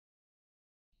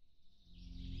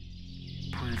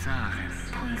Okay,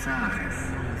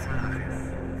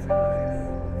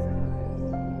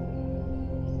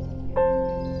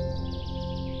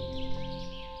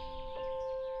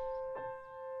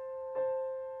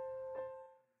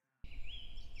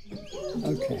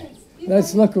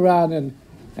 let's look around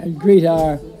and greet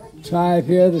our tribe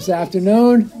here this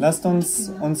afternoon. Lasst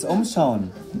uns umschauen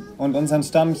und unseren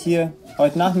Stamm hier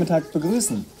heute Nachmittag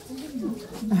begrüßen.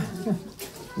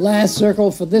 Last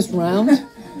circle for this round.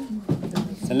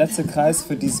 Der letzte Kreis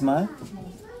für diesmal.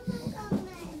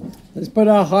 Let's put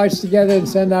our hearts together and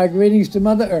send our greetings to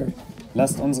Mother Earth.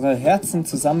 Lasst unsere Herzen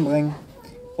zusammenbringen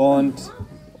und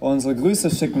unsere Grüße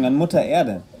schicken an Mutter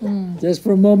Erde. Just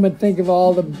for a moment, think of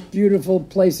all the beautiful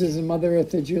places in Mother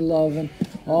Earth that you love and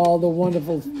all the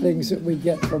wonderful things that we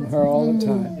get from her all the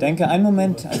time. Denke einen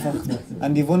Moment einfach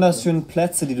an die wunderschönen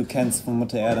Plätze, die du kennst von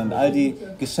Mutter Erde und all die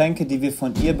Geschenke, die wir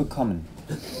von ihr bekommen.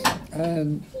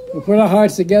 And we put our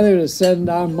hearts together to send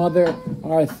our mother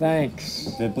our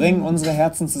thanks. Wir bringen unsere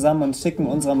Herzen zusammen und schicken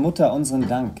unserer Mutter unseren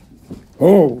Dank.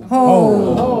 Ho!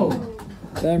 Ho! Ho!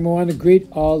 Then we want to greet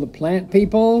all the plant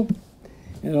people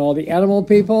and all the animal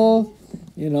people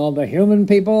and all the human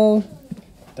people.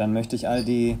 Dann möchte ich all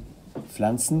die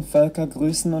Pflanzenvölker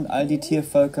grüßen und all die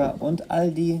Tiervölker und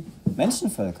all die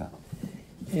Menschenvölker.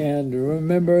 And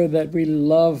remember that we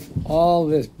love all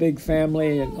this big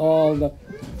family and all the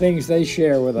things they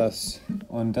share with us.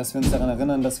 Und dass wir uns daran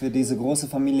erinnern, dass wir diese große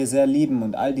Familie sehr lieben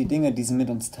und all die Dinge, die sie mit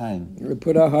uns teilen. We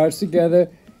put our hearts together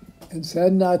and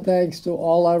send our thanks to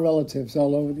all our relatives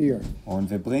all over the earth. Und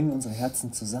wir bringen unsere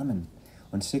Herzen zusammen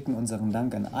und schicken unseren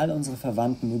Dank an all unsere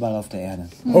Verwandten überall auf der Erde.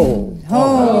 Ho!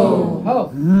 Ho!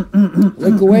 Ho!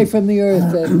 Look away from the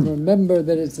earth and remember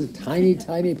that it's a tiny,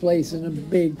 tiny place in a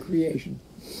big creation.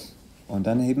 Und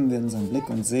dann heben wir unseren Blick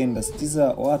und sehen, dass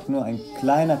dieser Ort nur ein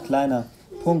kleiner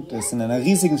Punkt ist in einer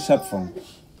riesigen Schöpfung.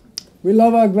 We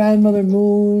love our grandmother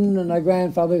moon and our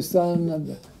grandfather sun and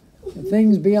the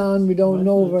things beyond we don't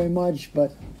know very much,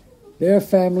 but they're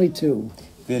family too.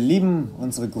 Wir lieben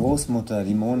unsere Großmutter,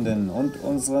 die Mondin, und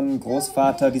unseren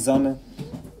Großvater, die Sonne.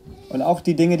 Und auch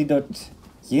die Dinge, die dort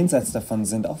jenseits davon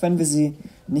sind, auch wenn wir sie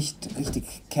nicht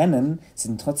richtig kennen,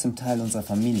 sind trotzdem Teil unserer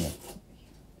Familie.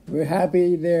 We're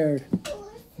happy they're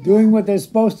doing what they're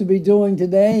supposed to be doing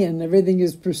today and everything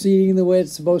is proceeding the way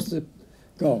it's supposed to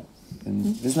go.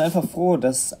 Wir sind einfach froh,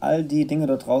 dass all die Dinge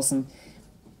dort draußen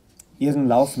ihren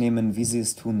Lauf nehmen, wie sie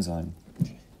es tun sollen.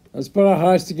 Let's put our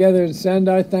hearts together and send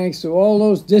our thanks to all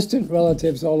those distant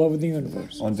relatives all over the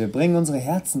universe. Und wir bringen unsere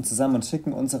Herzen zusammen und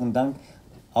schicken unseren Dank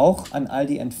auch an all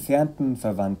die entfernten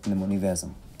Verwandten im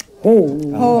Universum. Ho!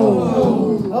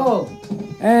 Ho! Ho!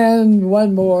 And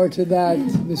one more to that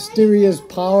mysterious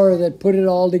power that put it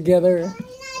all together.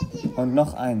 Und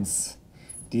noch eins,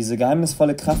 diese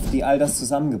geheimnisvolle Kraft, die all das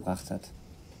zusammengebracht hat.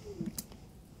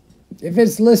 If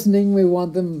it's listening, we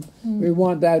want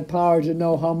that power to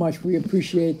know how much we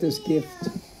appreciate this gift.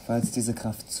 Falls diese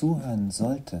Kraft zuhören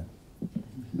sollte,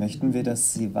 möchten wir,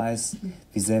 dass sie weiß,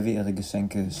 wie sehr wir ihre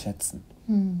Geschenke schätzen.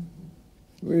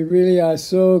 We really are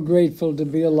so grateful to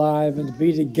be alive and to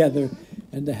be together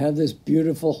and to have this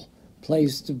beautiful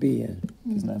place to be in.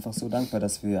 Wir sind einfach so dankbar,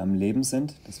 dass wir am Leben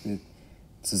sind, dass wir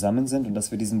zusammen sind und dass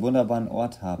wir diesen wunderbaren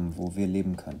Ort haben, wo wir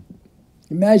leben können.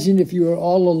 Imagine if you were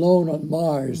all alone on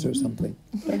Mars or something.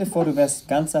 Stell dir vor, du wärst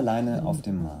ganz alleine auf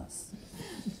dem Mars.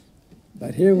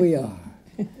 But here we are.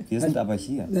 Wir sind aber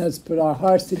hier. Let's put our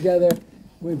hearts together.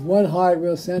 With one heart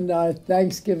we'll send our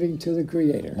thanksgiving to the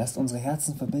Creator. Lasst unsere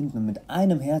Herzen verbinden und mit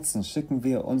einem Herzen schicken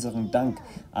wir unseren Dank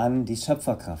an die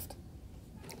Schöpferkraft.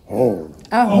 Ho!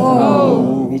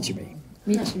 Aho! Michime.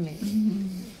 Michime.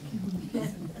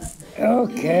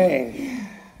 Okay.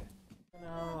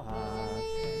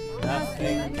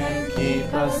 Nothing can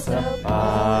keep us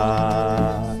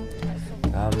apart.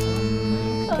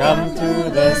 Come to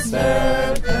the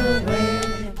circle way.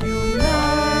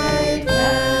 Unite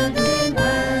hand in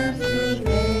hand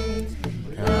today.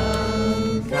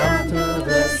 Come to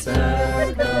the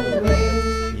circle way.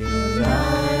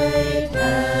 Unite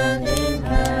hand in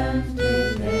hand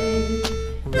today.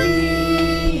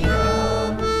 We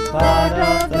are part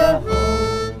of the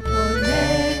whole,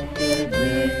 connected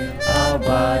with our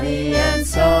body and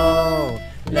soul.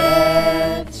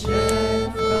 Let's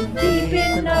share from deep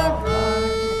in our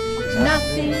hearts.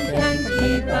 Nothing can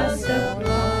keep us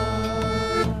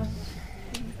apart.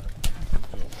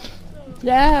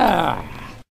 Yeah.